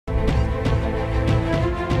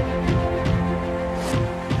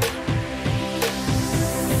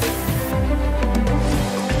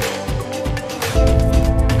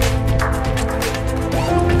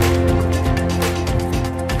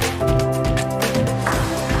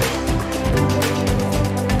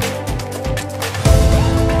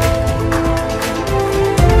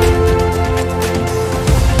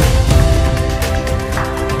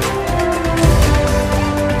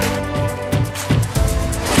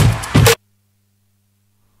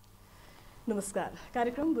नमस्कार।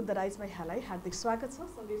 कार्यक्रम बुद्ध राइजमा यहाँलाई हार्दिक स्वागत छ।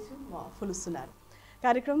 सँगै छु म फुलु सुनार।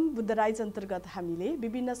 कार्यक्रम बुद्ध राइज अन्तर्गत हामीले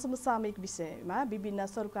विभिन्न समसामयिक विषयमा विभिन्न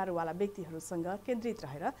सरकारवाला व्यक्तिहरूसँग केन्द्रित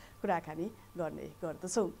रहेर कुराकानी गर्ने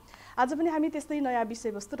गर्दछौँ। आज पनि हामी त्यस्तै नयाँ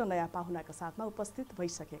विषयवस्तु र नयाँ पाहुनाका साथमा उपस्थित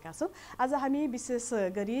भइसकेका छौँ। आज हामी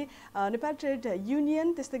विशेष गरी नेपाल ट्रेड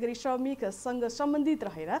युनियन त्यस्तै गरी श्रमिकसँग सम्बन्धित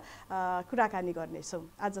रहेर कुराकानी गर्नेछौँ।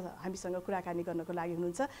 आज हामीसँग कुराकानी गर्नको लागि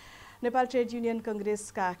हुनुहुन्छ नेपाल ट्रेड युनियन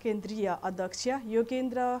कांग्रेसका केन्द्रीय अध्यक्ष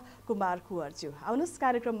योगेन्द्र कुमार कुँवरज्यू। आउनुहोस्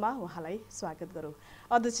कार्यक्रममा उहाँलाई स्वागत गरौँ।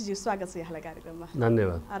 अध्यक्षज्यू, स्वागत छ यहाँलाई कार्यक्रममा।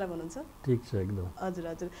 धन्यवाद। आराम हुनुहुन्छ? ठीक छ एकदम। हजुर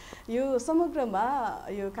हजुर। यो समग्रमा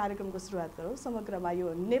यो कार्यक्रमको सुरुवात गरौँ। समग्रमा यो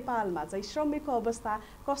नेपालमा चाहिँ श्रमिकको अवस्था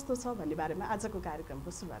कस्तो छ भन्ने बारेमा आजको कार्यक्रमको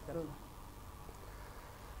सुरुवात गरौँ न।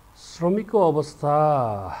 श्रमिकको अवस्था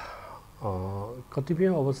कतिपय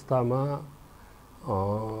अवस्थामा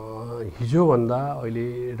हिजोभन्दा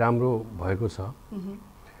अहिले राम्रो भएको छ,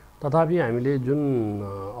 तथापि हामीले जुन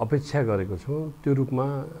अपेक्षा गरेको छौँ त्यो रूपमा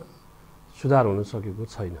सुधार हुन सकेको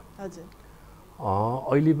छैन।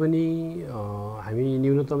 अहिले पनि हामी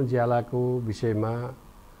न्यूनतम ज्यालाको विषयमा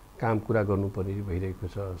काम कुरा गर्नुपर्ने भइरहेको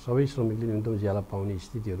छ। सबै श्रमिकले न्यूनतम ज्याला पाउने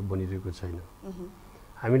स्थितिहरू बनिरहेको छैन।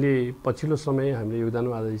 हामीले पछिल्लो समय हामीले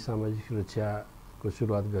योगदान आधारित सामाजिक सुरक्षाको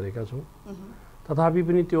सुरुवात गरेका छौँ, तथापि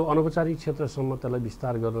पनि त्यो अनौपचारिक क्षेत्रसम्म त्यसलाई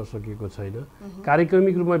विस्तार गर्न सकेको छैन।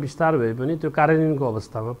 कार्यक्रमिक रूपमा विस्तार भए पनि त्यो कार्यान्वयनको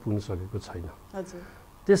अवस्थामा पुग्न सकेको छैन।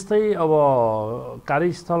 त्यस्तै अब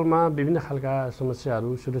कार्यस्थलमा विभिन्न खालका समस्याहरू,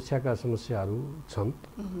 सुरक्षाका समस्याहरू छन्,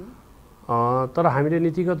 तर हामीले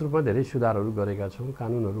नीतिगत रूपमा धेरै सुधारहरू गरेका छौँ,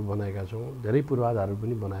 कानुनहरू बनाएका छौँ, धेरै पूर्वाधारहरू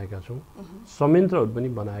पनि बनाएका छौँ, संयन्त्रहरू पनि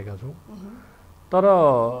बनाएका छौँ। तर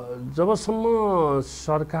जबसम्म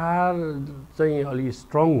सरकार चाहिँ अलि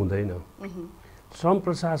स्ट्रङ हुँदैन, श्रम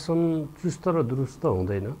प्रशासन चुस्त र दुरुस्त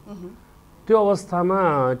हुँदैन, त्यो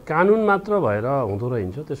अवस्थामा कानुन मात्र भएर हुँदो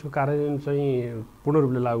रहन्छ, त्यसको कार्यान्वयन चाहिँ पूर्ण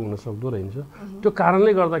रूपले लागू हुन सक्दो रहन्छ। त्यो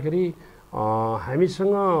कारणले गर्दाखेरि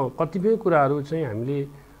हामीसँग कतिपय कुराहरू चाहिँ हामीले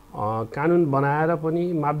कानुन बनाएर पनि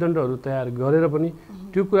मापदण्डहरू तयार गरेर पनि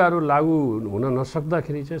त्यो कुराहरू लागू हुन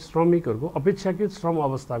नसक्दाखेरि चाहिँ श्रमिकहरूको अपेक्षाकृत श्रम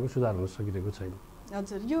अवस्थाको सुधार हुन सकिरहेको छैन।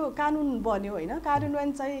 हजुर, यो कानुन बन्यो होइन,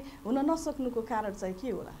 कार्यान्वयन चाहिँ हुन नसक्नुको कारण चाहिँ के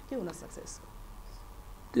होला, के हुन सक्छ यसको?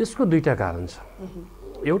 त्यसको दुईटा कारण छ।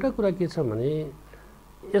 एउटा कुरा के छ भने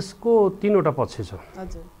यसको तीनवटा पक्ष छ।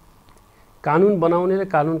 कानुन बनाउने र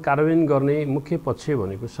कानुन कार्यान्वयन गर्ने मुख्य पक्ष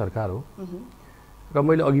भनेको सरकार हो, र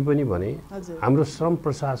मैले अघि पनि भने हाम्रो श्रम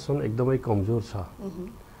प्रशासन एकदमै कमजोर छ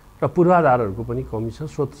र पूर्वाधारहरूको पनि कमी छ,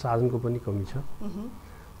 स्रोत साधनको पनि कमी छ।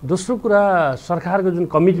 दोस्रो कुरा, सरकारको जुन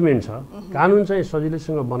कमिटमेन्ट छ, कानुन चाहिँ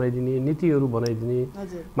सजिलैसँग बनाइदिने, नीतिहरू बनाइदिने,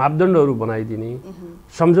 मापदण्डहरू बनाइदिने,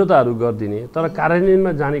 सम्झौताहरू गरिदिने, तर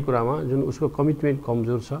कार्यान्वयनमा जाने कुरामा जुन उसको कमिटमेन्ट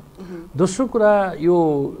कमजोर छ। दोस्रो कुरा, यो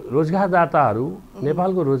रोजगारदाताहरू,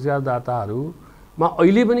 नेपालको रोजगारदाताहरूमा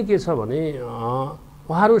अहिले पनि के छ भने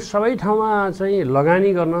उहाँहरू सबै ठाउँमा चाहिँ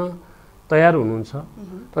लगानी गर्न तयार हुनुहुन्छ,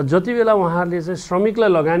 र जति बेला उहाँहरूले चाहिँ श्रमिकलाई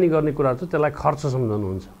लगानी गर्ने कुरा छ त्यसलाई खर्च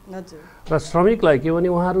सम्झाउनुहुन्छ, र श्रमिकलाई के भने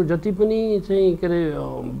उहाँहरू जति पनि चाहिँ के अरे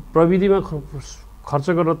प्रविधिमा खर्च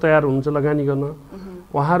गर्न तयार हुनुहुन्छ, लगानी गर्न,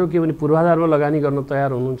 उहाँहरू के भने पूर्वाधारमा लगानी गर्न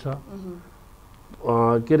तयार हुनुहुन्छ,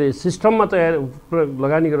 के अरे सिस्टममा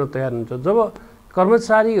लगानी गर्न तयार हुनुहुन्छ। जब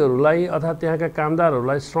कर्मचारीहरूलाई अथवा त्यहाँका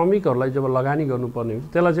कामदारहरूलाई, श्रमिकहरूलाई जब लगानी गर्नुपर्ने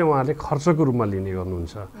हुन्छ त्यसलाई चाहिँ उहाँहरूले खर्चको रूपमा लिने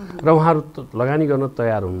गर्नुहुन्छ, र उहाँहरू लगानी गर्न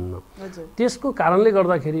तयार हुनुहुन्न। त्यसको कारणले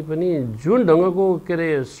गर्दाखेरि पनि जुन ढङ्गको के अरे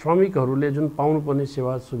श्रमिकहरूले जुन पाउनुपर्ने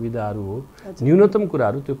सेवा सुविधाहरू हो, न्यूनतम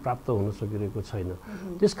कुराहरू त्यो प्राप्त हुन सकिरहेको छैन।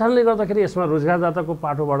 त्यस कारणले गर्दाखेरि यसमा रोजगारदाताको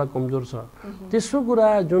पाटोबाट कमजोर छ। तेस्रो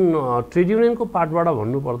कुरा, जुन ट्रेड युनियनको पार्टबाट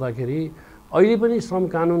भन्नुपर्दाखेरि अहिले पनि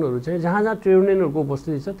श्रम कानुनहरू चाहिँ जहाँ जहाँ ट्रेड युनियनहरूको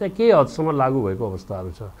उपस्थिति छ त्यहाँ केही हदसम्म लागू भएको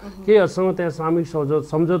अवस्थाहरू छ, केही हदसम्म त्यहाँ सामूहिक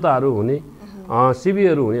सम्झौताहरू हुने,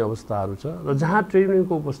 शिविरहरू हुने अवस्थाहरू छ, र जहाँ ट्रेड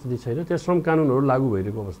युनियनको उपस्थिति छैन त्यहाँ श्रम कानुनहरू लागू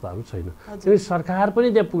भइरहेको अवस्थाहरू छैन। किनकि सरकार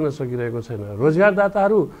पनि त्यहाँ पुग्न सकिरहेको छैन।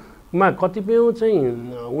 रोजगारदाताहरूमा कतिपय चाहिँ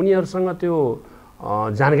उनीहरूसँग त्यो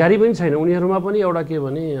जानकारी पनि छैन, उनीहरूमा पनि एउटा के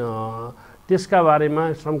भने त्यसका बारेमा,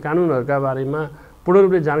 श्रम कानुनहरूका बारेमा पूर्ण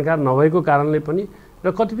रूपले जानकार नभएको कारणले पनि, र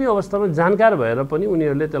कतिपय अवस्थामा जानकार भएर पनि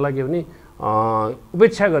उनीहरूले त्यसलाई के भने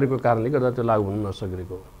उपेक्षा गरेको कारणले गर्दा त्यो लागू हुन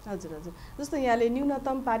नसकेको। हजुर हजुर। जस्तो यहाँले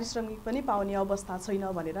न्यूनतम पारिश्रमिक पनि पाउने अवस्था छैन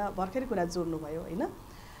भनेर भर्खरै कुरा जोड्नुभयो होइन।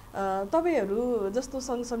 तपाईहरू जस्तो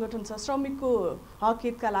सङ्घ सङ्गठन छ, श्रमिकको हक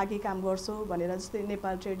हितका लागि काम गर्छु भनेर, जस्तै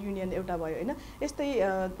नेपाल ट्रेड युनियन एउटा भयो होइन, यस्तै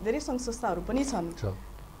धेरै सङ्घ संस्थाहरू पनि छन्।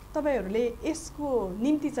 तपाईहरूले यसको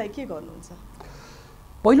निम्ति चाहिँ के गर्नुहुन्छ?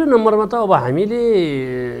 पहिलो नम्बरमा त अब हामीले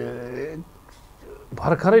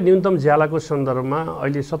भर्खरै न्यूनतम ज्यालाको सन्दर्भमा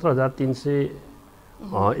अहिले 17,300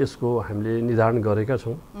 यसको हामीले निर्धारण गरेका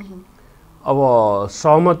छौँ। अब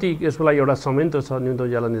सहमति यसको लागि एउटा संयन्त्र छ न्यूनतम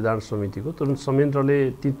ज्याला निर्धारण समितिको, त्यो संयन्त्रले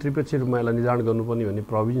त्रिपक्षीय रूपमा यसलाई निर्धारण गर्नुपर्ने भन्ने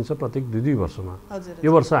प्रोभिजन छ प्रत्येक 2-2 वर्षमा। यो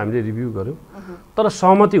वर्ष हामीले रिभ्यू गर्यौँ तर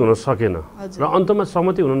सहमति हुन सकेन र अन्तमा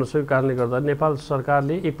सहमति हुन नसकेको कारणले गर्दा नेपाल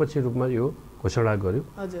सरकारले एकपक्षीय रूपमा यो घोषणा गर्यो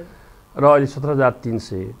र अहिले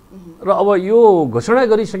 17,300 र अब यो घोषणा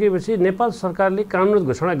गरिसकेपछि नेपाल सरकारले कानुन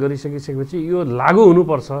घोषणा गरिसकेपछि यो लागू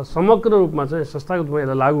हुनुपर्छ, समग्र रूपमा चाहिँ संस्थागत रूपमा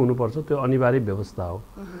यसलाई लागू हुनुपर्छ, त्यो अनिवार्य व्यवस्था हो।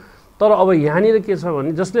 तर अब यहाँनिर के छ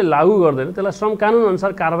भने जसले लागू गर्दैन त्यसलाई श्रम कानुन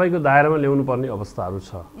अनुसार कारबाहीको दायरामा ल्याउनु पर्ने अवस्थाहरू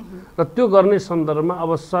छ र त्यो गर्ने सन्दर्भमा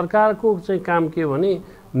अब सरकारको चाहिँ काम के भने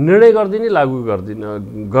निर्णय गरिदिने लागू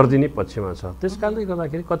गरिदिने पक्षमा छ। त्यसकारणले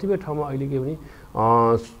गर्दाखेरि कतिपय ठाउँमा अहिले के भने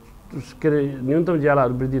के अरे न्यूनतम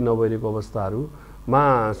ज्यालाहरू वृद्धि नभइरहेको अवस्थाहरूमा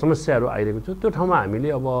समस्याहरू आइरहेको छ। त्यो ठाउँमा हामीले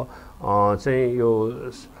अब चाहिँ यो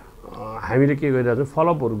हामीले के गरिरहेका छौँ,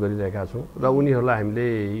 फलोअपहरू गरिरहेका छौँ र उनीहरूलाई हामीले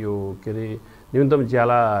यो के अरे न्यूनतम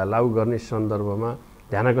ज्याला लागू गर्ने सन्दर्भमा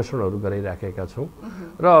ध्यानाकर्षणहरू गराइराखेका छौँ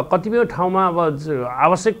र कतिपय ठाउँमा अब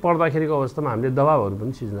आवश्यक पर्दाखेरिको अवस्थामा हामीले दबावहरू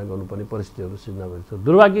पनि सिर्जना गर्नुपर्ने परिस्थितिहरू सिर्जना गरेको छ।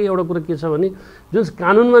 दुर्भाग्य एउटा कुरा के छ भने जुन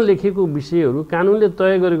कानुनमा लेखेको विषयहरू, कानुनले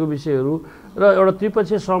तय गरेको विषयहरू र एउटा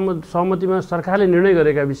त्रिपक्षीय सहमतिमा सरकारले निर्णय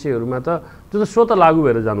गरेका विषयहरूमा त त्यो त स्वतः लागू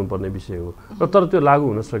भएर जानुपर्ने विषय हो र तर त्यो लागू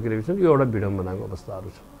हुन सकिरहेको छैन। यो एउटा विडम्बनाको अवस्थाहरू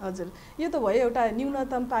छ। हजुर, यो त भयो एउटा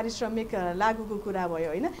न्यूनतम पारिश्रमिक लागूको कुरा भयो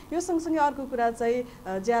होइन। यो सँगसँगै अर्को कुरा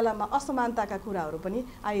चाहिँ ज्यालामा असमानताका कुराहरू पनि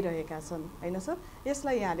आइरहेका छन् होइन सर?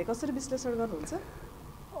 यसलाई यहाँले कसरी विश्लेषण गर्नुहुन्छ?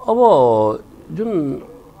 अब जुन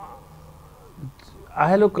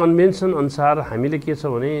आइएलओ कन्भेन्सन अनुसार हामीले के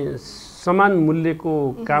छ भने समान मूल्यको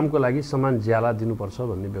कामको लागि समान ज्याला दिनुपर्छ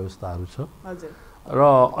भन्ने व्यवस्थाहरू छ र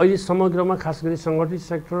अहिले समग्रमा खास गरी सङ्गठित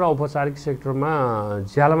सेक्टर र औपचारिक सेक्टरमा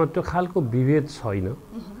ज्यालामा त्यो खालको विभेद छैन।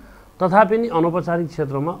 तथापि नि अनौपचारिक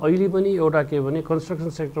क्षेत्रमा अहिले पनि एउटा के भने कन्स्ट्रक्सन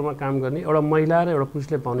सेक्टरमा काम गर्ने एउटा महिला र एउटा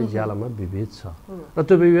पुरुषले पाउने ज्यालामा विभेद छ र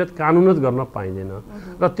त्यो विभेद कानुनत गर्न पाइँदैन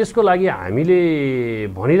र त्यसको लागि हामीले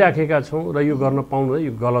भनिराखेका छौँ र यो गर्न पाउनु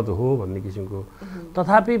यो गलत हो भन्ने किसिमको।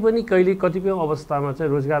 तथापि पनि कहिले कतिपय अवस्थामा चाहिँ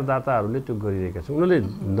रोजगारदाताहरूले त्यो गरिरहेका छन्, उनीहरूले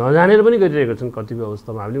नजानेर पनि गरिरहेका छन्। कतिपय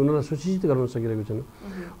अवस्थामा हामीले उनीहरूलाई सूचित गर्न सकिरहेको छैन।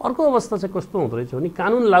 अर्को अवस्था चाहिँ कस्तो हुँदो रहेछ भने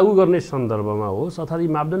कानुन लागू गर्ने सन्दर्भमा होस् अथवा यी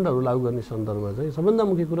मापदण्डहरू लागू गर्ने सन्दर्भमा चाहिँ सबभन्दा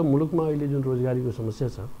मुख्य कुरा मुलुकमा अहिले जुन रोजगारीको समस्या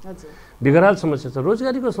छ, बेगराल समस्या छ,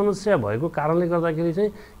 रोजगारीको समस्या भएको कारणले गर्दाखेरि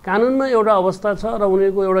चाहिँ कानुनमा एउटा अवस्था छ र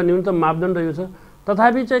उनीहरूको एउटा न्यूनतम मापदण्ड यो छ।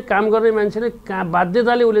 तथापि चाहिँ काम गर्ने मान्छेले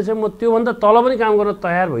बाध्यताले उसले चाहिँ म त्योभन्दा तल पनि काम गर्न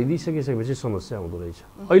तयार भइदिइसकेपछि समस्या हुँदो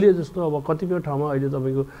रहेछ। अहिले जस्तो अब कतिपय ठाउँमा अहिले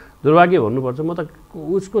तपाईँको दुर्भाग्य भन्नुपर्छ, म त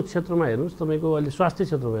उसको क्षेत्रमा हेर्नुहोस्, तपाईँको अहिले स्वास्थ्य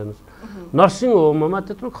क्षेत्रमा हेर्नुहोस्, नर्सिङ होममा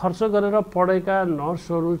त्यत्रो खर्च गरेर पढेका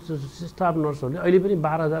नर्सहरू, स्टाफ नर्सहरूले अहिले पनि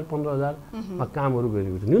 12,000 15,000मा कामहरू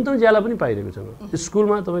गरिरहेको छ, न्यूनतम ज्याला पनि पाइरहेको छैन।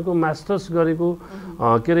 स्कुलमा तपाईँको मास्टर्स गरेको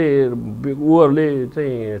के अरे उहरूले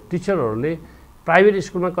चाहिँ टिचरहरूले प्राइभेट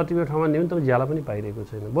स्कुलमा कतिपय ठाउँमा न्यूनतम ज्याला पनि पाइरहेको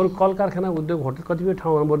छैन। बरु कल कारखाना उद्योग होटल कतिपय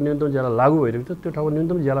ठाउँमा बरु न्यूनतम ज्याला लागू भइरहेको छ, त्यो ठाउँमा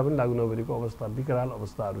न्यूनतम ज्याला पनि लागू नभएको अवस्था, विकराल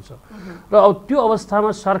अवस्थाहरू छ र अब त्यो अवस्थामा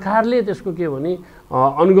सरकारले त्यसको के भने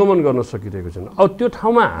अनुगमन गर्न सकिरहेको छैन। अब त्यो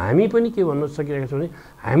ठाउँमा हामी पनि के भन्न सकिरहेका छौँ भने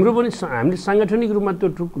हाम्रो पनि हामीले साङ्गठनिक रूपमा त्यो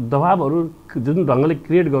दबावहरू जुन ढङ्गले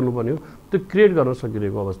क्रिएट गर्नुपर्ने हो त्यो क्रिएट गर्न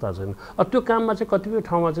सकिरहेको अवस्था छैन। अब त्यो काममा चाहिँ कतिपय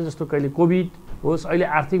ठाउँमा चाहिँ जस्तो कहिले कोभिड होस्, अहिले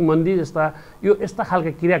आर्थिक मन्दी जस्ता यो यस्ता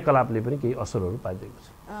खालका क्रियाकलापले पनि केही असरहरू पाइदिएको छ।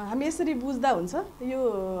 हामी यसरी बुझ्दा हुन्छ यो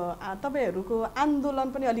तपाईँहरूको आन्दोलन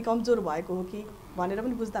पनि अलिक कमजोर भएको हो कि भनेर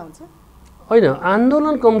पनि बुझ्दा हुन्छ? होइन,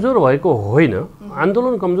 आन्दोलन कमजोर भएको होइन,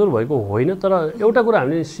 आन्दोलन कमजोर भएको होइन। तर एउटा कुरा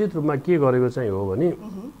हामीले निश्चित रूपमा के गरेको चाहिँ हो भने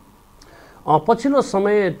पछिल्लो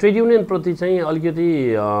समय ट्रेड युनियनप्रति चाहिँ अलिकति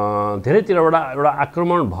धेरैतिरबाट एउटा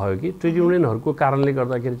आक्रमण भयो कि ट्रेड युनियनहरूको कारणले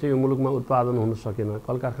गर्दाखेरि चाहिँ यो मुलुकमा उत्पादन हुन सकेन,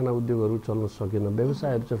 कल कारखाना उद्योगहरू चल्न सकेन,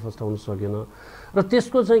 व्यवसायहरू चाहिँ फस्टाउन सकेन र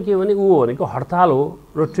त्यसको चाहिँ के भने ऊ भनेको हडताल हो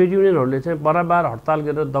र ट्रेड युनियनहरूले चाहिँ बारम्बार हडताल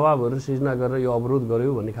गरेर दबावहरू सिर्जना गरेर यो अवरोध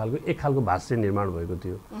गर्यो भन्ने खालको एक खालको भाष्य निर्माण भएको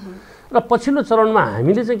थियो र पछिल्लो चरणमा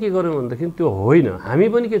हामीले चाहिँ के गर्यौँ भन्दाखेरि त्यो होइन, हामी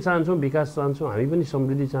पनि के चाहन्छौँ, विकास चाहन्छौँ, हामी पनि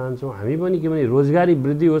समृद्धि चाहन्छौँ, हामी पनि के भने रोजगारी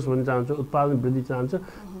वृद्धि होस् भन्ने चाहन्छौँ, उत्पादन वृद्धि चाहन्छौँ।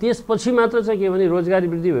 त्यसपछि मात्र चाहिँ के भने रोजगारी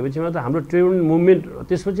वृद्धि भएपछि मात्र हाम्रो ट्रेड युनियन मुभमेन्ट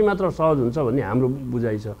त्यसपछि मात्र सहज हुन्छ भन्ने हाम्रो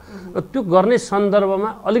बुझाइ छ र त्यो गर्ने सन्दर्भमा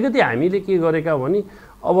अलिकति हामीले के गरेका भने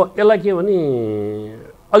अब यसलाई के भने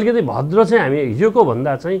अलिकति भद्र चाहिँ हामी हिजोको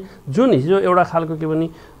भन्दा चाहिँ जुन हिजो एउटा खालको के भने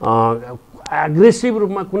एग्रेसिभ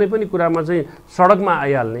रूपमा कुनै पनि कुरामा चाहिँ सडकमा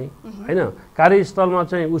आइहाल्ने होइन, कार्यस्थलमा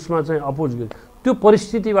चाहिँ उसमा चाहिँ अपोज त्यो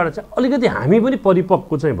परिस्थितिबाट चाहिँ अलिकति हामी पनि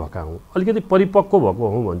परिपक्व चाहिँ भएका हौँ, अलिकति परिपक्व भएको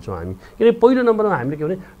हौँ भन्छौँ हामी। किनकि पहिलो नम्बरमा हामीले के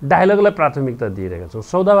भने डायलगलाई प्राथमिकता दिइरहेका छौँ,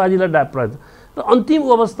 सौदाबाजीलाई र अन्तिम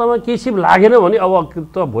अवस्थामा केही लागेन भने अब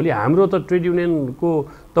त भोलि हाम्रो त ट्रेड युनियनको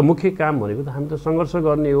त मुख्य काम भनेको त हामी त सङ्घर्ष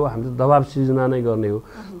गर्ने हो, हामी त दबाब सिर्जना नै गर्ने हो।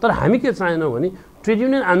 तर हामी के चाहेनौँ भने ट्रेड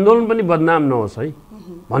युनियन आन्दोलन पनि बदनाम नहोस् है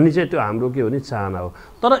भन्ने चाहिँ त्यो हाम्रो के भने चाहना हो।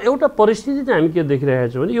 तर एउटा परिस्थिति चाहिँ हामी के देखिरहेका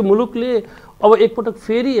छौँ भने यो मुलुकले अब एकपटक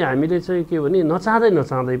फेरि हामीले चाहिँ के भने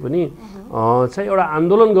नचाहँदै पनि चाहिँ एउटा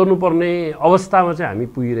आन्दोलन गर्नुपर्ने अवस्थामा चाहिँ हामी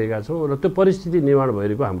पुगिरहेका छौँ र त्यो परिस्थिति निर्माण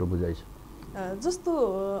भइरहेको हाम्रो बुझाइ छ। जस्तो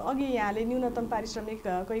अघि यहाँले न्यूनतम पारिश्रमिक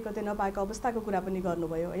कहीँ कतै नपाएको अवस्थाको कुरा पनि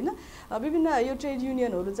गर्नुभयो होइन। विभिन्न यो ट्रेड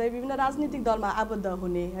युनियनहरू चाहिँ विभिन्न राजनीतिक दलमा आबद्ध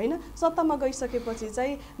हुने होइन, सत्तामा गइसकेपछि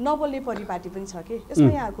चाहिँ नबोल्ने परिपाटी पनि छ कि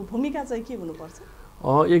यसमा यहाँको भूमिका चाहिँ के हुनुपर्छ?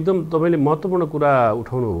 एकदम तपाईँले महत्त्वपूर्ण कुरा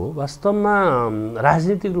उठाउनु हो। वास्तवमा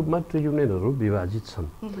राजनीतिक रूपमा ट्रेड युनियनहरू विभाजित छन्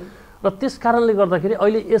र त्यस कारणले गर्दाखेरि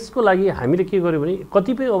अहिले यसको लागि हामीले के गर्यौँ भने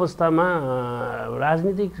कतिपय अवस्थामा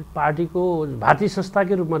राजनीतिक पार्टीको भाती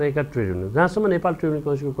संस्थाकै रूपमा रहेका ट्रेड युनियन, जहाँसम्म नेपाल ट्रेड युनियन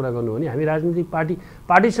काउन्सिलको कुरा गर्नु भने हामी राजनीतिक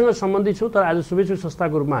पार्टीसँग सम्बन्धित छौँ तर आज शुभेच्छु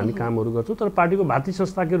संस्थाको रूपमा हामी कामहरू गर्छौँ तर पार्टीको भाती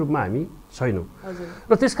संस्थाकै रूपमा हामी छैनौँ।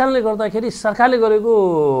 र त्यस कारणले गर्दाखेरि सरकारले गरेको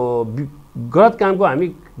गलत कामको हामी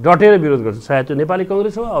डटेर विरोध गर्छौँ, चाहे त्यो नेपाली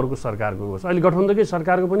कङ्ग्रेस हो अर्को सरकारको होस्। अहिले गठबन्धनकै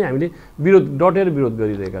सरकारको पनि हामीले डटेर विरोध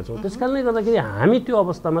गरिरहेका छौँ। त्यस कारणले गर्दाखेरि हामी त्यो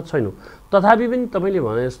अवस्थामा छैनौँ। तथापि पनि तपाईँले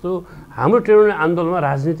भने जस्तो हाम्रो ट्रेड युनियन आन्दोलनमा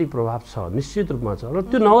राजनीतिक प्रभाव छ, निश्चित रूपमा छ र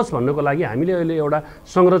त्यो नहोस् भन्नको लागि हामीले अहिले एउटा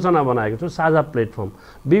संरचना बनाएको छौँ, साझा प्लेटफर्म,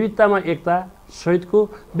 विविधतामा एकता सहितको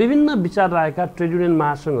विभिन्न विचार राखेका ट्रेड युनियन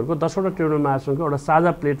महासङ्घहरूको 10वटा ट्रेड युनियन महासङ्घको एउटा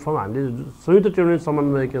साझा प्लेटफर्म हामीले संयुक्त ट्रेड युनियन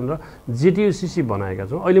समन्वय केन्द्र JTUCC बनाएका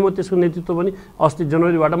छौँ। अहिले म त्यसको नेतृत्व पनि अस्ति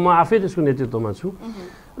जनवरीबाट म आफै त्यसको नेतृत्वमा छु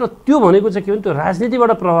र त्यो भनेको चाहिँ के भने त्यो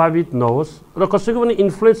राजनीतिबाट प्रभावित नहोस् र कसैको पनि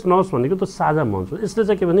इन्फ्लुएन्स नहोस् भनेको त्यो साझा मञ्च हो। यसले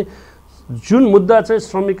चाहिँ के भने जुन मुद्दा चाहिँ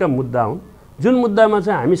श्रमिकका मुद्दा हुन्, जुन मुद्दामा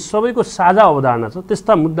चाहिँ हामी सबैको साझा अवधारणा छ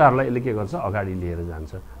त्यस्ता मुद्दाहरूलाई यसले के गर्छ अगाडि लिएर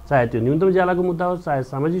जान्छ। चाहे त्यो न्यूनतम ज्यालाको मुद्दा होस्, चाहे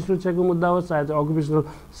सामाजिक सुरक्षाको मुद्दा होस्, चाहे त्यो अकुपेसनल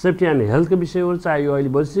सेफ्टी एन्ड हेल्थको विषय होस्, चाहे यो अहिले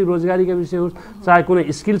वैश्विक रोजगारीका विषय होस्, चाहे कुनै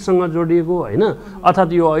स्किलसँग जोडिएको होइन,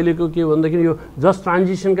 अर्थात् यो अहिलेको के भन्दाखेरि यो जस्ट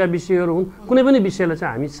ट्रान्जिसनका विषयहरू हुन्, कुनै पनि विषयलाई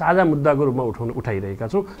चाहिँ हामी साझा मुद्दाको रूपमा उठाइरहेका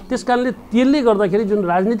छौँ। त्यस कारणले त्यसले गर्दाखेरि जुन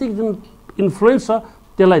राजनीतिक जुन इन्फ्लुएन्स छ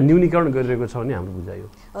त्यसलाई न्यूनीकरण गरिरहेको छ भन्ने हाम्रो बुझाइ हो।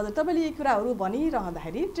 हजुर, तपाईँले यी कुराहरू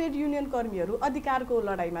भनिरहँदाखेरि ट्रेड युनियन कर्मीहरू अधिकारको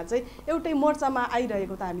लडाइँमा चाहिँ एउटै मोर्चामा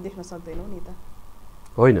आइरहेको त हामी देख्न सक्दैनौँ नि त?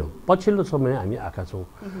 होइन, पछिल्लो समय हामी आएका छौँ।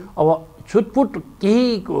 अब छुटपुट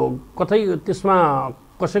केही कतै त्यसमा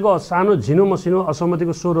कसैको सानो झिनो मसिनो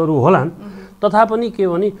असहमतिको स्वरहरू होलान्, तथापि के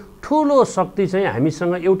भने ठुलो शक्ति चाहिँ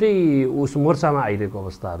हामीसँग एउटै उस मोर्चामा आइरहेको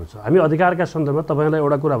अवस्थाहरू छ। हामी अधिकारका सन्दर्भमा तपाईँलाई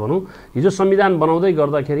एउटा कुरा भनौँ, हिजो संविधान बनाउँदै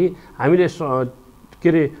गर्दाखेरि हामीले के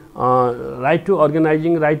अरे right to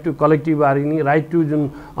organising, right to collective bargaining, right to जुन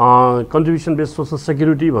कन्ट्रिब्युसन बेस्ड सोसल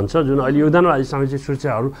सेक्युरिटी भन्छ, जुन अहिले योगदान आदि सामाजिक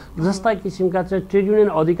सुरक्षाहरू जस्ता किसिमका चाहिँ ट्रेड युनियन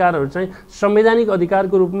अधिकारहरू चाहिँ संवैधानिक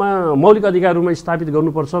अधिकारको रूपमा मौलिक अधिकार रूपमा स्थापित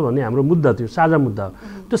गर्नुपर्छ भन्ने हाम्रो मुद्दा थियो, साझा मुद्दा हो।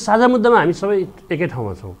 त्यो साझा मुद्दामा हामी सबै एकै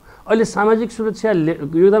ठाउँमा छौँ। अहिले सामाजिक सुरक्षा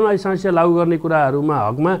योगदान आदि समस्या लागू गर्ने कुराहरूमा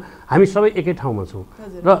हकमा हामी सबै एकै ठाउँमा छौँ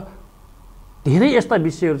र धेरै यस्ता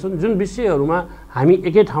विषयहरू छन् जुन विषयहरूमा हामी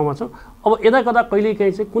एकै ठाउँमा छौँ। अब यदा कदा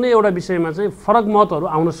कहिलेकाहीँ चाहिँ कुनै एउटा विषयमा चाहिँ फरक मतहरू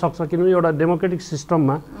आउन सक्छ, किनभने एउटा डेमोक्रेटिक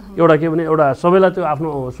सिस्टममा एउटा के भने एउटा सबैलाई त्यो आफ्नो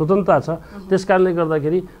स्वतन्त्रता छ। त्यस कारणले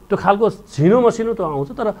गर्दाखेरि त्यो खालको झिनो मसिनो त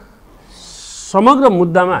आउँछ, तर समग्र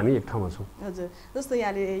मुद्दामा हामी एक ठाउँमा छौँ। हजुर, जस्तो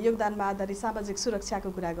यहाँले योगदानमा आधारित सामाजिक सुरक्षाको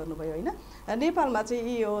कुरा गर्नुभयो होइन, नेपालमा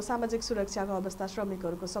चाहिँ यो सामाजिक सुरक्षाको अवस्था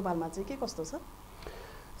श्रमिकहरूको सवालमा चाहिँ के कस्तो छ?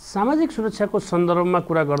 सामाजिक सुरक्षाको सन्दर्भमा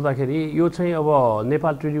कुरा गर्दाखेरि यो चाहिँ अब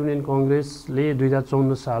नेपाल ट्रेड युनियन कङ्ग्रेसले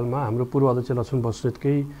 2054 सालमा हाम्रो पूर्व अध्यक्ष लक्ष्मण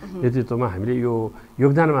बस्नेतकै नेतृत्वमा हामीले यो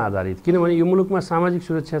योगदानमा आधारित, किनभने यो मुलुकमा सामाजिक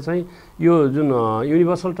सुरक्षा चाहिँ यो जुन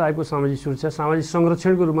युनिभर्सल टाइपको सामाजिक सुरक्षा, सामाजिक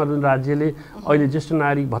संरक्षणको रूपमा जुन राज्यले अहिले ज्येष्ठ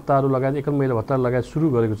नागरिक भत्ताहरू लगायत एकल महिला भत्ताहरू लगायत सुरु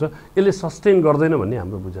गरेको छ, यसले सस्टेन गर्दैन भन्ने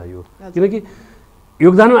हाम्रो बुझाइ हो। किनकि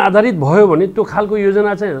योगदानमा आधारित भयो भने त्यो खालको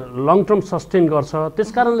योजना चाहिँ लङ टर्म सस्टेन गर्छ। त्यस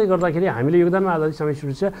कारणले गर्दाखेरि हामीले योगदानमा आधारित सामाजिक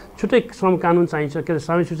सुरक्षा छुट्टै श्रम कानुन चाहिन्छ, के अरे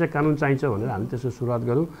सामाजिक सुरक्षा कानुन चाहिन्छ भनेर हामी त्यसको सुरुवात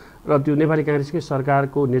गऱ्यौँ र त्यो नेपाली काङ्ग्रेसकै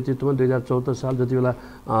सरकारको नेतृत्वमा 2074 साल जति बेला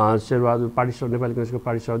शेरबहादुर नेपाली काङ्ग्रेसको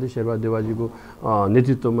पार्टी सभापति शेरबहादुर देवाजीको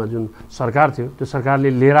नेतृत्वमा जुन सरकार थियो त्यो सरकारले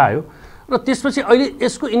लिएर आयो र त्यसपछि अहिले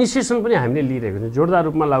यसको इनिसिएसन पनि हामीले लिइरहेको छौँ, जोरदार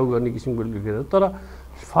रूपमा लागू गर्ने किसिमको लिएर। तर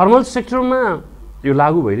फर्मल सेक्टरमा यो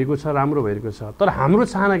लागू भइरहेको छ, राम्रो भइरहेको छ, तर हाम्रो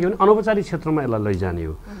चाहना के भने अनौपचारिक क्षेत्रमा यसलाई लैजाने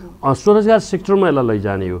हो, स्वरोजगार सेक्टरमा यसलाई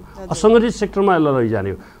लैजाने हो, असङ्गठित सेक्टरमा यसलाई लैजाने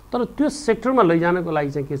हो। तर त्यो सेक्टरमा लैजानको लागि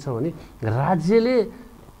चाहिँ के छ भने राज्यले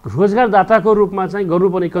रोजगारदाताको रूपमा चाहिँ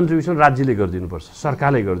गर्नुपर्ने कन्ट्रिब्युसन राज्यले गरिदिनुपर्छ,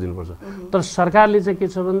 सरकारले गरिदिनुपर्छ। तर सरकारले चाहिँ के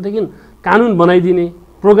छ भनेदेखि कानुन बनाइदिने,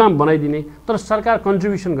 प्रोग्राम बनाइदिने, तर सरकार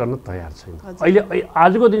कन्ट्रिब्युसन गर्न तयार छैन। अहिले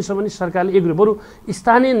आजको दिनसम्म पनि सरकारले एक बरु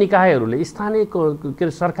स्थानीय निकायहरूले, स्थानीय के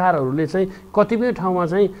अरे सरकारहरूले चाहिँ कतिपय ठाउँमा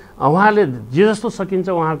चाहिँ उहाँहरूले जे जस्तो सकिन्छ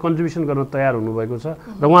उहाँहरू कन्ट्रिब्युसन गर्न तयार हुनुभएको छ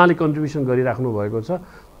र उहाँले कन्ट्रिब्युसन गरिराख्नु भएको छ।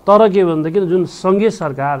 तर के भनेदेखि जुन सङ्घीय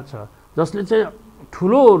सरकार छ जसले चाहिँ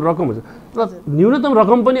ठुलो रकम हुन्छ र न्यूनतम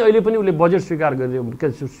रकम पनि अहिले पनि उसले बजेट स्वीकार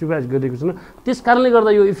गरिरहेको छैन। त्यस कारणले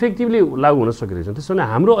गर्दा यो इफेक्टिभली लागू हुन सकिरहेको छ। त्यसो भने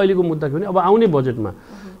हाम्रो अहिलेको मुद्दा के भने अब आउने बजेटमा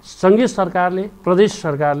सङ्घीय सरकारले, प्रदेश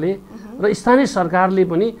सरकारले र स्थानीय सरकारले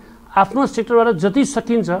पनि आफ्नो सेक्टरबाट जति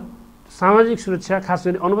सकिन्छ सामाजिक सुरक्षा, खास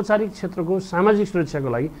गरी अनौपचारिक क्षेत्रको सामाजिक सुरक्षाको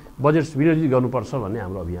लागि बजेट विनियोजित गर्नुपर्छ भन्ने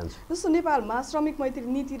हाम्रो अभियान छ। जस्तो नेपालमा श्रमिक मैत्री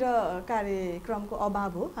नीति र कार्यक्रमको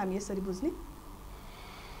अभाव हो, हामी यसरी बुझ्ने?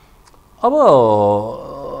 अब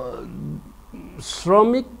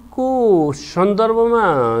श्रमिकको सन्दर्भमा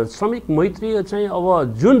श्रमिक मैत्री चाहिँ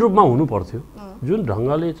अब जुन रूपमा हुनु पर्थ्यो, जुन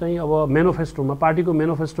ढङ्गले चाहिँ अब मेनिफेस्टोमा, पार्टीको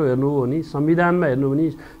मेनिफेस्टो हेर्नु हो भने, संविधानमा हेर्नु भने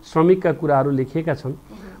श्रमिकका कुराहरू लेखिएका छन्।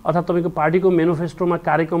 अर्थात् तपाईँको पार्टीको मेनिफेस्टोमा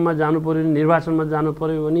कार्यक्रममा जानु पऱ्यो भने, निर्वाचनमा जानु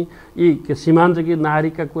पऱ्यो भने यी सीमान्तकी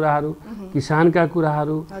नागरिकका कुराहरू, किसानका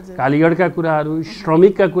कुराहरू, कालीगढका कुराहरू,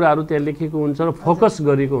 श्रमिकका कुराहरू त्यहाँ लेखिएको हुन्छ र फोकस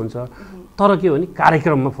गरिएको हुन्छ। तर के भने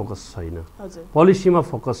कार्यक्रममा फोकस छैन, पोलिसीमा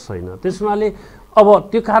फोकस छैन। त्यसमाले अब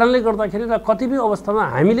त्यो कारणले गर्दाखेरि र कतिपय अवस्थामा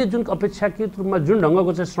हामीले जुन अपेक्षाकृत रूपमा जुन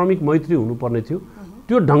ढङ्गको चाहिँ श्रमिक मैत्री हुनुपर्ने थियो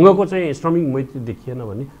त्यो ढङ्गको चाहिँ श्रमिक मैत्री देखिएन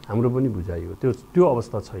भन्ने हाम्रो पनि बुझाइ हो। त्यो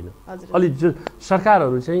अवस्था छैन। अलि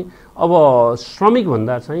सरकारहरू चाहिँ अब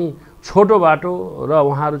श्रमिकभन्दा चाहिँ छोटो बाटो र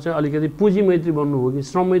उहाँहरू चाहिँ अलिकति पुँजी मैत्री बन्नुभयो कि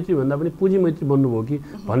श्रम मैत्री भन्दा पनि पुँजी मैत्री बन्नुभयो कि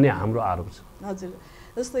भन्ने हाम्रो आरोप छ। हजुर,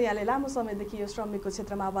 जस्तो यहाँले लामो समयदेखि यो श्रमिकको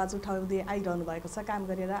क्षेत्रमा आवाज उठाउँदै आइरहनु भएको छ,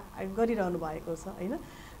 काम गरिरहनु भएको छ होइन?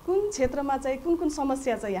 कुन क्षेत्रमा चाहिँ कुन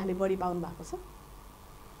समस्या चाहिँ यहाँले बढी पाउनु भएको छ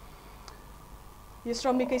यो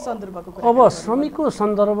श्रमिकै सन्दर्भको कुरा? अब श्रमिकको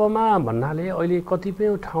सन्दर्भमा भन्नाले अहिले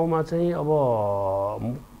कतिपय ठाउँमा चाहिँ अब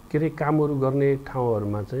के अरे कामहरू गर्ने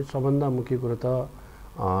ठाउँहरूमा चाहिँ सबभन्दा मुख्य कुरो त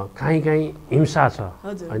काहीँ हिंसा छ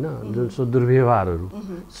होइन, जुन दुर्व्यवहारहरू,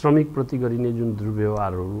 श्रमिकप्रति गरिने जुन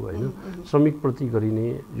दुर्व्यवहारहरू होइन, श्रमिकप्रति गरिने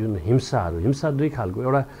जुन हिंसाहरू, हिंसा दुई खालको,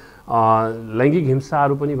 एउटा लैङ्गिक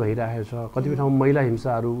हिंसाहरू पनि भइरहेको छ, कतिपय ठाउँमा महिला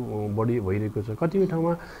हिंसाहरू बढी भइरहेको छ, कतिपय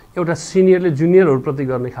ठाउँमा एउटा सिनियरले जुनियरहरूप्रति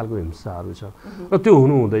गर्ने खालको हिंसाहरू छ र त्यो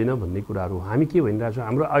हुनु हुँदैन भन्ने कुराहरू हामी के भनिरहेको छौँ।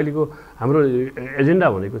 हाम्रो एजेन्डा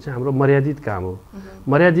भनेको चाहिँ हाम्रो मर्यादित काम हो,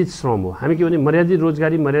 मर्यादित श्रम हो। हामी के भने मर्यादित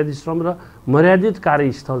रोजगारी, मर्यादित श्रम र मर्यादित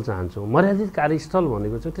कार्यस्थल चाहन्छौँ। मर्यादित कार्यस्थल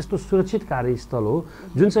भनेको चाहिँ त्यस्तो सुरक्षित कार्यस्थल हो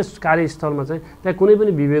जुन चाहिँ कार्यस्थलमा चाहिँ त्यहाँ कुनै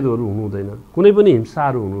पनि विभेदहरू हुनु हुँदैन, कुनै पनि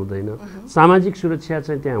हिंसाहरू हुनु हुँदैन, सामाजिक सुरक्षा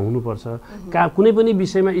चाहिँ त्यहाँ हुनुपर्छ। कुनै पनि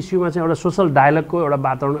विषयमा इस्युमा चाहिँ एउटा सोसल डायलगको एउटा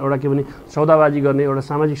वातावरण, एउटा के भने सौदाबाजी गर्ने, एउटा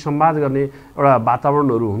सामाजिक संवाद गर्ने एउटा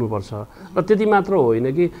वातावरणहरू हुनुपर्छ। र त्यति मात्र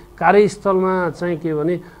होइन कि कार्यस्थलमा चाहिँ के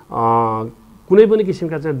भने कुनै पनि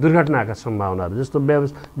किसिमका चाहिँ दुर्घटनाका सम्भावनाहरू, जस्तो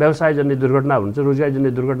व्यवसायजन्य दुर्घटनाहरू हुन्छ,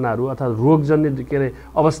 रोजगारीजन्य दुर्घटनाहरू अथवा रोगजन्य के अरे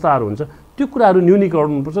अवस्थाहरू हुन्छ, त्यो कुराहरू न्यूनीकरण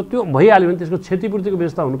हुनुपर्छ। त्यो भइहाल्यो भने त्यसको क्षतिपूर्तिको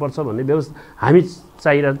व्यवस्था हुनुपर्छ भन्ने व्यवस्था हामी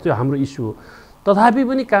चाहिरहेको, त्यो हाम्रो इस्यु हो। तथापि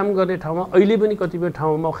पनि काम गर्ने ठाउँमा अहिले पनि कतिपय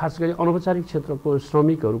ठाउँमा खास गरी अनौपचारिक क्षेत्रको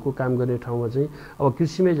श्रमिकहरूको काम गर्ने ठाउँमा चाहिँ अब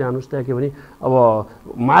कृषिमै जानुहोस्, त्यहाँ के भने अब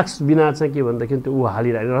मास्क बिना चाहिँ के भनेदेखि त्यो ऊ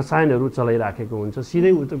हालिरहेको रसायनहरू चलाइराखेको हुन्छ।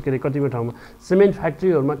 सिधै के अरे कतिपय ठाउँमा सिमेन्ट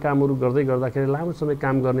फ्याक्ट्रीहरूमा कामहरू गर्दै गर्दाखेरि लामो समय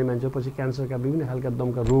काम गर्ने मान्छे पछि क्यान्सरका विभिन्न खालका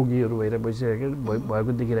दमका रोगीहरू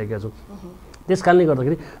भएको देखिरहेका छौँ। त्यस कारणले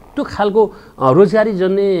गर्दाखेरि त्यो खालको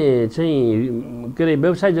रोजगारीजन्य चाहिँ के अरे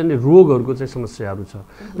व्यवसायजन्य रोगहरूको चाहिँ समस्याहरू छ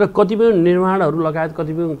र कतिपय निर्माणहरू लगायत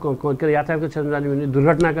कतिपय के अरे यातायातको क्षेत्रमा जाने भने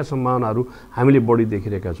दुर्घटनाका सम्भावनाहरू हामीले बढी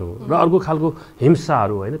देखिरहेका छौँ। र अर्को खालको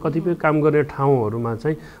हिंसाहरू होइन, कतिपय काम गर्ने ठाउँहरूमा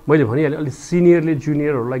चाहिँ मैले भनिहालेँ अलिक सिनियरले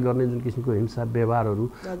जुनियरहरूलाई गर्ने जुन किसिमको हिंसा व्यवहारहरू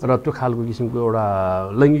र त्यो खालको किसिमको एउटा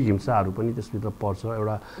लैङ्गिक हिंसाहरू पनि त्यसभित्र पर्छ,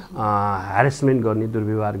 एउटा ह्यारेसमेन्ट गर्ने,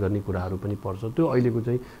 दुर्व्यवहार गर्ने कुराहरू पनि पर्छ। त्यो अहिलेको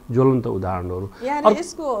चाहिँ ज्वलन्त उदाहरण। यहाँले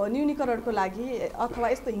यसको न्यूनीकरणको लागि अथवा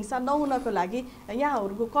यस्तो हिंसा नहुनको लागि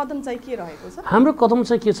यहाँहरूको कदम चाहिँ के रहेको छ? हाम्रो कदम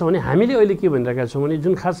चाहिँ के छ भने हामीले अहिले के भनिरहेका छौँ भने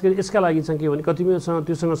जुन खास गरी यसका लागि चाहिँ के भने कतिपयसँग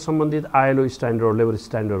त्योसँग सम्बन्धित ILO स्ट्यान्डर्ड, लेबर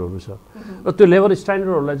स्ट्यान्डर्डहरू छ र त्यो लेबर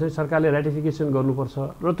स्ट्यान्डर्डहरूलाई चाहिँ सरकारले रेटिफिकेसन गर्नुपर्छ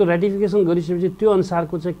र त्यो रेटिफिकेसन गरिसकेपछि त्यो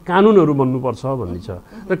अनुसारको चाहिँ कानुनहरू बन्नुपर्छ भन्ने छ।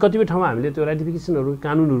 र कतिपय ठाउँमा हामीले त्यो रेटिफिकेसनहरू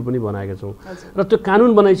कानुनहरू पनि बनाएका छौँ र त्यो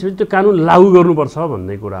कानुन बनाइसकेपछि त्यो कानुन लागू गर्नुपर्छ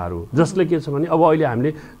भन्ने कुराहरू, जसले के छ भने अब अहिले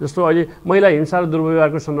हामीले जस्तो अहिले महिला हिंसा र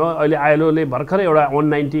दुर्व्यवहारको सन्दर्भमा अहिले ILO-ले भर्खरै एउटा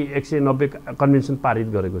 190 कन्भेन्सन पारित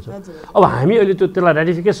गरेको छ। अब हामी अहिले त्यसलाई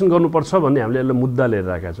रेटिफिकेसन गर्नुपर्छ भन्ने हामीले यसलाई मुद्दा लिएर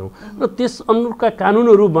राखेका छौँ र त्यस अनुरूपका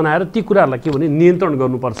कानुनहरू बनाएर ती कुराहरूलाई के भने नियन्त्रण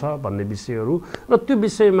गर्नुपर्छ भन्ने विषयहरू र त्यो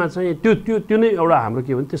विषयमा चाहिँ त्यो नै एउटा हाम्रो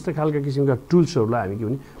के भने त्यस्तो खालका किसिमका टुल्सहरूलाई हामी के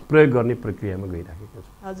भने प्रयोग गर्ने प्रक्रियामा गइराखेको छ।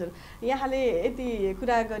 हजुर, यहाँले यति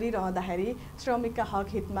कुरा गरिरहँदाखेरि श्रमिकका हक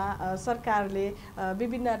हितमा सरकारले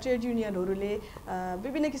विभिन्न ट्रेड युनियनहरूले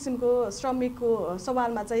विभिन्न किसिमको श्रमिकको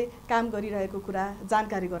सवालमा चाहिँ काम गरिरहेको कुरा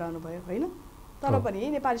जानकारी गराउनु भयो होइन? तर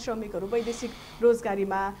पनि नेपाली श्रमिकहरू वैदेशिक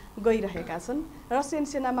रोजगारीमा गइरहेका छन्। रसियन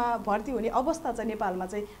सेनामा भर्ती हुने अवस्था चाहिँ नेपालमा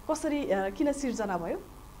चाहिँ कसरी किन सिर्जना भयो?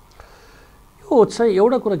 यो चाहिँ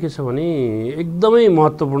एउटा कुरा के छ भने एकदमै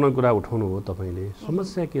महत्त्वपूर्ण कुरा उठाउनु हो तपाईँले।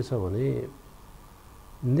 समस्या के छ भने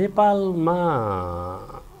नेपालमा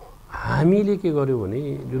हामीले के गर्यौँ भने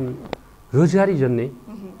जुन रोजगारी जन्ने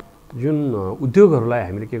जुन उद्योगहरूलाई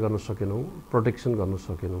हामीले के गर्न सकेनौँ, प्रोटेक्सन गर्न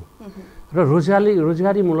सकेनौँ र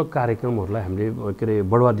रोजगारीमूलक कार्यक्रमहरूलाई हामीले के अरे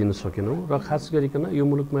बढावा दिन सकेनौँ। र खास गरिकन यो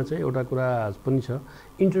मुलुकमा चाहिँ एउटा कुरा पनि छ,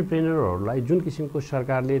 इन्टरप्रेनरहरूलाई जुन किसिमको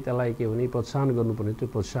सरकारले त्यसलाई के भने प्रोत्साहन गर्नुपर्ने त्यो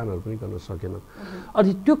प्रोत्साहनहरू पनि गर्न सकेन।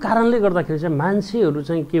 अनि त्यो कारणले गर्दाखेरि चाहिँ मान्छेहरू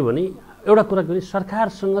चाहिँ के भने एउटा कुरा के भने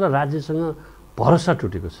सरकारसँग र राज्यसँग भरोसा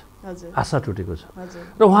टुटेको छ, आशा टुटेको छ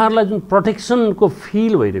र उहाँहरूलाई जुन प्रोटेक्सनको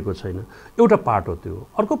फिल भइरहेको छैन। एउटा पाटो त्यो।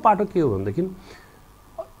 अर्को पाटो के हो भनेदेखि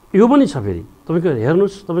यो पनि छ फेरि तपाईँको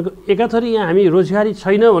हेर्नुहोस्, तपाईँको एकाथरी यहाँ हामी रोजगारी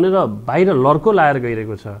छैन भनेर बाहिर लर्को लाएर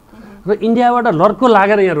गइरहेको छ र इन्डियाबाट लर्को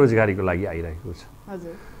लागेर यहाँ रोजगारीको लागि आइरहेको छ।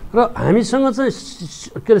 र हामीसँग चाहिँ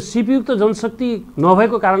के अरे सिपयुक्त जनशक्ति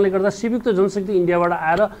नभएको कारणले गर्दा सिपयुक्त जनशक्ति इन्डियाबाट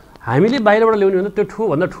आएर हामीले बाहिरबाट ल्याउने भन्दा त्यो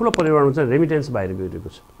भन्दा ठुलो परिमाणमा चाहिँ रेमिटेन्स बाहिर गइरहेको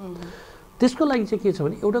छ। त्यसको लागि चाहिँ के छ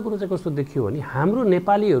भने एउटा कुरो चाहिँ कस्तो देखियो भने हाम्रो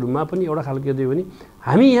नेपालीहरूमा पनि एउटा खालको के दियो भने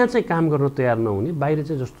हामी यहाँ चाहिँ काम गर्न तयार नहुने, बाहिर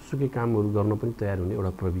चाहिँ जस्तोसुकै कामहरू गर्न पनि तयार हुने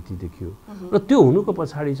एउटा प्रवृत्ति देखियो। र त्यो हुनुको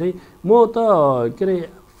पछाडि चाहिँ म त के अरे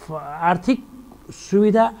आर्थिक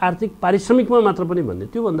सुविधा, आर्थिक पारिश्रमिकमा मात्र पनि भन्ने,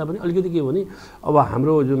 त्योभन्दा पनि अलिकति के भने अब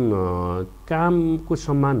हाम्रो जुन कामको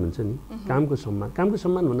सम्मान हुन्छ नि, कामको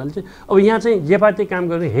सम्मान भन्नाले चाहिँ अब यहाँ चाहिँ जे पाए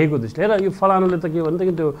काम गर्ने हेको दृष्टिले हेर यो फलानुले त के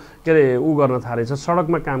भन्दाखेरि त्यो के अरे ऊ गर्न थालेछ,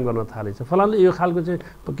 सडकमा काम गर्न थालेछ, फलानुले यो खालको चाहिँ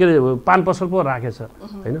के अरे पान पसल पो राखेछ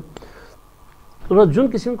होइन। र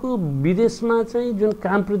जुन किसिमको विदेशमा चाहिँ जुन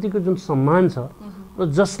कामप्रतिको जुन सम्मान छ र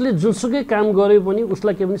जसले जुनसुकै काम गरे पनि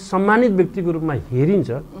उसलाई के भने सम्मानित व्यक्तिको रूपमा हेरिन्छ,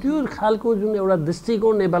 त्यो खालको जुन एउटा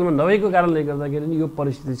दृष्टिकोण नेपालमा नभएको कारणले गर्दाखेरि यो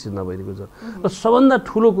परिस्थिति सिर्जना भइरहेको छ। र सबभन्दा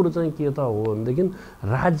ठुलो कुरो चाहिँ के त हो भनेदेखि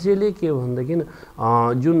राज्यले के भनेदेखि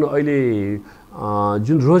जुन अहिले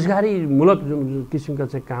जुन रोजगारीमूलक जुन किसिमका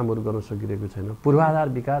चाहिँ कामहरू गर्न सकिरहेको छैन, पूर्वाधार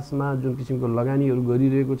विकासमा जुन किसिमको लगानीहरू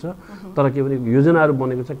गरिरहेको छ तर के भने योजनाहरू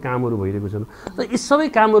बनेको छ, कामहरू भइरहेको छैन। र यी सबै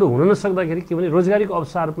कामहरू हुन नसक्दाखेरि के भने रोजगारीको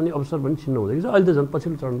अवसर पनि छिन्न हुँदैछ। अहिले त झन्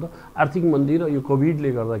पछिल्लो चरण त आर्थिक मन्दी र यो कोभिडले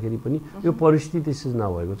गर्दाखेरि पनि यो परिस्थिति सिर्जना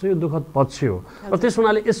भएको छ। यो दुःखद पक्ष हो। र त्यस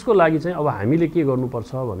हुनाले यसको लागि चाहिँ अब हामीले के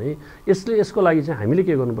गर्नुपर्छ भने यसको लागि चाहिँ हामीले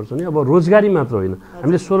के गर्नुपर्छ भने अब रोजगारी मात्र होइन,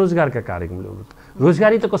 हामीले स्वरोजगारका कार्यक्रम ल्याउनु।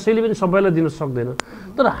 रोजगारी त कसैले पनि सबैलाई दिन सक्दैन,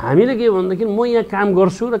 तर हामीले के भनेदेखि म यहाँ काम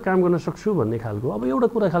गर्छु र काम गर्न सक्छु भन्ने खालको अब एउटा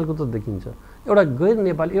कुरा खालको त देखिन्छ। एउटा गैर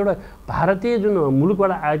नेपाली एउटा भारतीय जुन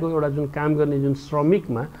मुलुकबाट आएको एउटा जुन काम गर्ने जुन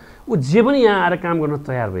श्रमिकमा ऊ जे पनि यहाँ आएर काम गर्न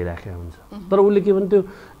तयार भइराखेको हुन्छ, तर उसले के भन्छ त्यो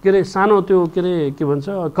के अरे सानो त्यो के भन्छ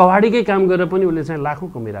कवाडीकै काम गरेर पनि उसले चाहिँ लाखौँ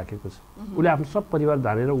कमाइराखेको छ। उसले आफ्नो सब परिवार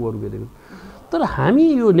धानेर उहरू गरेको। तर हामी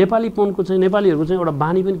यो नेपालीपनको चाहिँ नेपालीहरूको चाहिँ एउटा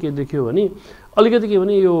बानी पनि के देखियो भने अलिकति के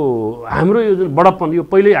भने यो हाम्रो यो जुन बडप्पन, यो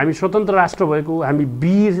पहिले हामी स्वतन्त्र राष्ट्र भएको, हामी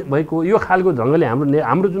वीर भएको, यो खालको ढङ्गले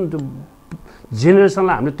हाम्रो जुन त्यो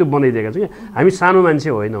जेनेरेसनलाई हामीले त्यो बनाइदिएका छौँ कि हामी सानो मान्छे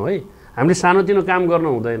होइनौँ है, हामीले सानोतिनो काम गर्न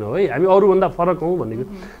हुँदैन है, हामी अरूभन्दा फरक हौँ भनेको।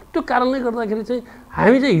 त्यो कारणले गर्दाखेरि चाहिँ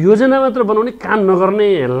हामी चाहिँ योजना मात्र बनाउने, काम नगर्ने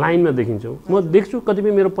लाइनमा देखिन्छौँ। म देख्छु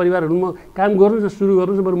कतिपय मेरो परिवारहरूमा काम गर्नुहोस् न, सुरु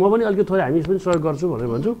गर्नुहोस् न, बरु म पनि अलिकति थोरै हामी पनि सहयोग गर्छु भनेर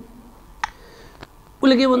भन्छु।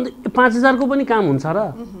 उसले के भन्दा 5000को पनि काम हुन्छ र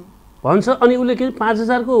भन्छ, अनि उसले के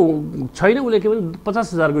 5000को छैन, उसले के भने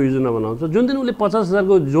 50000को योजना बनाउँछ। जुन दिन उसले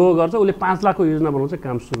 50000को जो गर्छ उसले 5 लाखको योजना बनाउँछ,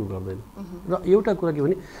 काम सुरु गर्दैन। र एउटा कुरा के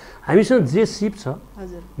भने हामीसँग जे सिप छ,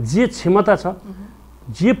 जे क्षमता छ,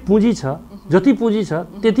 जे पुँजी छ, जति पुँजी छ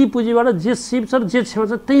त्यति पुँजीबाट जे सिप छ, जे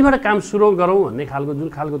क्षमता छ त्यहीबाट काम सुरु गरौँ भन्ने खालको जुन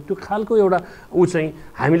खालको त्यो खालको एउटा ऊ चाहिँ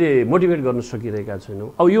हामीले मोटिभेट गर्न सकिरहेका छैनौँ।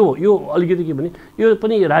 अब यो अलिकति के भने यो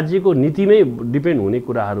पनि राज्यको नीतिमै डिपेन्ड हुने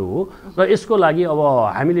कुराहरू हो। र यसको लागि अब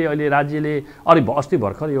हामीले अहिले राज्यले अस्ति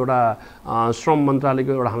भर्खर एउटा श्रम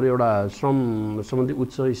मन्त्रालयको हाम्रो एउटा श्रम सम्बन्धी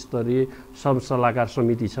उच्च स्तरीय श्रम सल्लाहकार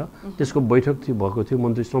समिति छ, त्यसको बैठक भएको थियो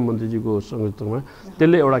श्रम मन्त्रीजीको संयुक्तमा।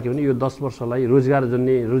 त्यसले एउटा के भने यो 10 वर्षलाई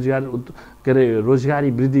रोजगारी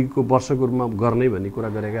वृद्धिको वर्षको रूपमा गर्ने भन्ने कुरा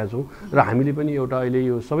गरेका छौँ। र हामीले पनि एउटा अहिले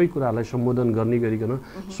यो सबै कुराहरूलाई सम्बोधन गर्ने गरिकन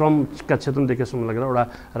श्रमका क्षेत्रदेखि सम्म लगेर एउटा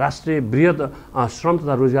राष्ट्रिय बृहत श्रम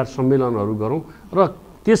तथा रोजगार सम्मेलनहरू गरौँ र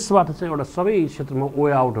त्यसबाट चाहिँ एउटा सबै क्षेत्रमा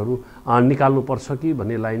वे आउटहरू निकाल्नुपर्छ कि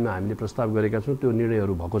भन्ने लाइनमा हामीले प्रस्ताव गरेका छौँ। त्यो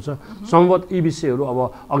निर्णयहरू भएको छ। सम्भवतः यी विषयहरू अब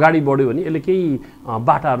अगाडि बढ्यो भने यसले केही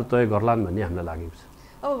बाटाहरू तय गर्लान् भन्ने हामीलाई लागेको छ।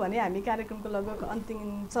 अब भने हामी कार्यक्रमको लगभग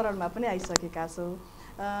अन्तिम चरणमा पनि आइसकेका छौँ।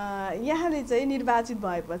 यहाँले चाहिँ निर्वाचित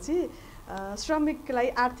भएपछि श्रमिकलाई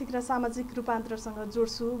आर्थिक र सामाजिक रूपान्तरणसँग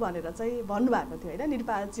जोड्छु भनेर चाहिँ भन्नुभएको थियो होइन,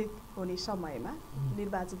 निर्वाचित हुने समयमा,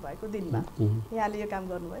 निर्वाचित भएको दिनमा यहाँले यो काम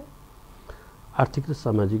गर्नुभयो। आर्थिक र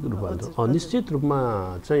सामाजिक रूपान्तरण निश्चित रूपमा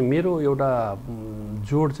चाहिँ मेरो एउटा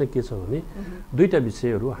जोड चाहिँ के छ भने दुईटा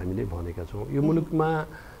विषयहरू हामीले भनेका छौँ। यो मुलुकमा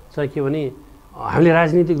चाहिँ के भने हामीले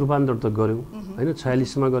राजनीतिक रूपान्तरण त गऱ्यौँ होइन,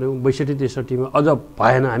 46मा गऱ्यौँ, 62-63मा अझ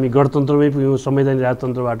भएन, हामी गणतन्त्रमै पुग्यौँ, संवैधानिक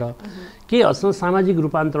राजतन्त्रबाट। केही हदसम्म सामाजिक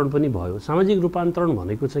रूपान्तरण पनि भयो। सामाजिक रूपान्तरण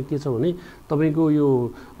भनेको चाहिँ के छ भने तपाईँको यो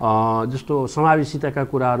जस्तो समावेशिताका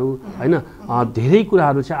कुराहरू होइन, धेरै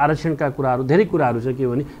कुराहरू चाहिँ आरक्षणका कुराहरू, धेरै कुराहरू चाहिँ के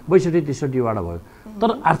भने 62-63बाट भयो। तर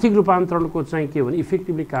आर्थिक रूपान्तरणको चाहिँ के भने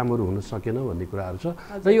इफेक्टिभली कामहरू हुन सकेन भन्ने कुराहरू छ।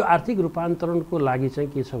 र यो आर्थिक रूपान्तरणको लागि चाहिँ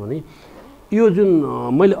के छ भने यो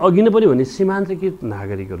जुन मैले अघि नै पनि भने सीमान्तकृत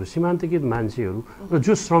नागरिकहरू, सीमान्तकृत मान्छेहरू र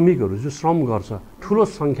जो श्रमिकहरू जो श्रम गर्छ ठुलो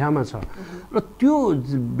सङ्ख्यामा छ र त्यो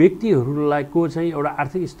व्यक्तिहरूलाई को चाहिँ एउटा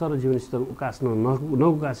आर्थिक स्तर र जीवन स्तर उकास्न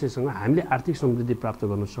नउकासेसँग हामीले आर्थिक समृद्धि प्राप्त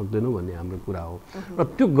गर्न सक्दैनौँ भन्ने हाम्रो कुरा हो। र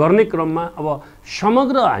त्यो गर्ने क्रममा अब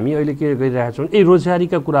समग्र हामी अहिले के गरिरहेका छौँ,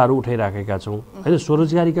 रोजगारीका कुराहरू उठाइराखेका छौँ होइन,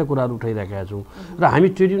 स्वरोजगारीका कुराहरू उठाइराखेका छौँ। र हामी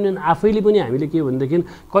ट्रेड युनियन आफैले पनि हामीले के भनेदेखि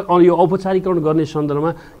यो औपचारिकरण गर्ने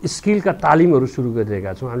सन्दर्भमा स्किलका तालिमहरू सुरु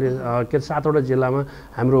गरिरहेका छौँ। हामीले के अरे 7वटा जिल्लामा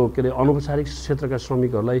हाम्रो के अरे अनौपचारिक क्षेत्रका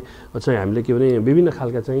श्रमिकहरूलाई चाहिँ हामीले के भने विभिन्न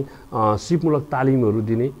खालका चाहिँ सिपमूलक तालिमहरू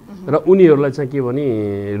दिने र उनीहरूलाई चाहिँ के भने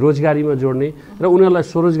रोजगारीमा जोड्ने र उनीहरूलाई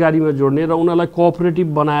स्वरोजगारीमा जोड्ने र उनीहरूलाई कोअपरेटिभ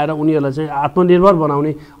बनाएर उनीहरूलाई चाहिँ आत्मनिर्भर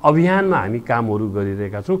बनाउने अभियानमा हामी कामहरू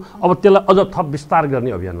गरिरहेका छौँ। अब त्यसलाई अझ थप विस्तार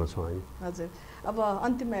गर्ने अभियानमा छौँ हामी। हजुर, अब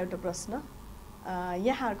अन्तिममा एउटा प्रश्न,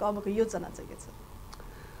 यहाँहरूको अबको योजना चाहिँ के छ?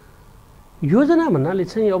 योजना भन्नाले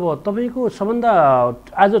चाहिँ अब तपाईँको सबभन्दा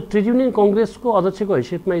आज ट्रेड युनियन कङ्ग्रेसको अध्यक्षको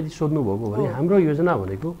हैसियतमा यदि सोध्नुभएको भने हाम्रो योजना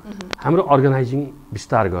भनेको हाम्रो अर्गनाइजिङ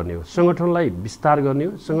विस्तार गर्ने हो, सङ्गठनलाई विस्तार गर्ने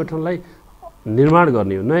हो, सङ्गठनलाई निर्माण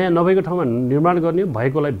गर्ने हो, नयाँ नभएको ठाउँमा निर्माण गर्ने हो,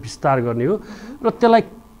 भएकोलाई विस्तार गर्ने हो र त्यसलाई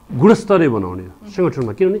गुणस्तरीय बनाउने हो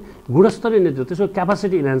सङ्गठनमा। किनभने गुणस्तरीय नेतृत्व, त्यसको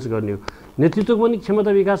क्यापासिटी इन्हान्स गर्ने हो, नेतृत्वको पनि क्षमता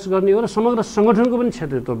विकास गर्ने हो र समग्र सङ्गठनको पनि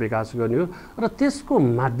क्षेत्रत्व विकास गर्ने हो। र त्यसको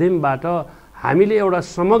माध्यमबाट हामीले एउटा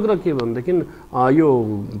समग्र के भनेदेखि यो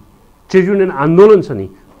ट्रेड युनियन आन्दोलन छ नि,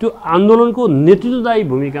 त्यो आन्दोलनको नेतृत्वदायी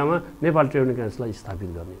भूमिकामा नेपाल ट्रेड युनियन काङ्ग्रेसलाई स्थापित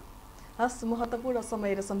गर्ने हो। हस्, महत्त्वपूर्ण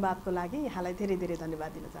समय र संवादको लागि यहाँलाई धेरै धेरै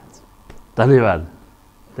धन्यवाद दिन चाहन्छु। धन्यवाद,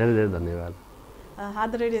 धेरै धेरै धन्यवाद।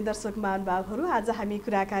 आदरणीय दर्शक महानुभावहरू, आज हामी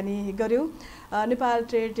कुराकानी गऱ्यौँ नेपाल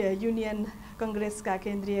ट्रेड युनियन कङ्ग्रेसका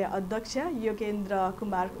केन्द्रीय अध्यक्ष योगेन्द्र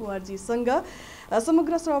कुमार कुँवरजीसँग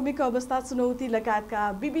समग्र श्रमिक अवस्था, चुनौती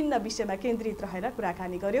लगायतका विभिन्न विषयमा केन्द्रित रहेर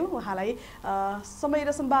कुराकानी गऱ्यौँ। उहाँलाई समय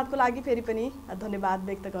र संवादको लागि फेरि पनि धन्यवाद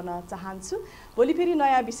व्यक्त गर्न चाहन्छु। भोलि फेरि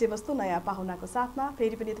नयाँ विषयवस्तु, नयाँ पाहुनाको साथमा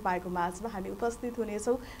फेरि पनि तपाईँको माझमा हामी उपस्थित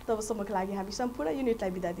हुनेछौँ। तबसम्मको लागि हामी सम्पूर्ण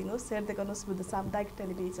युनिटलाई बिदा दिनुहोस्। हेर्दै गर्नुहोस् बुद्ध सामुदायिक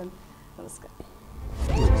टेलिभिजन। नमस्कार।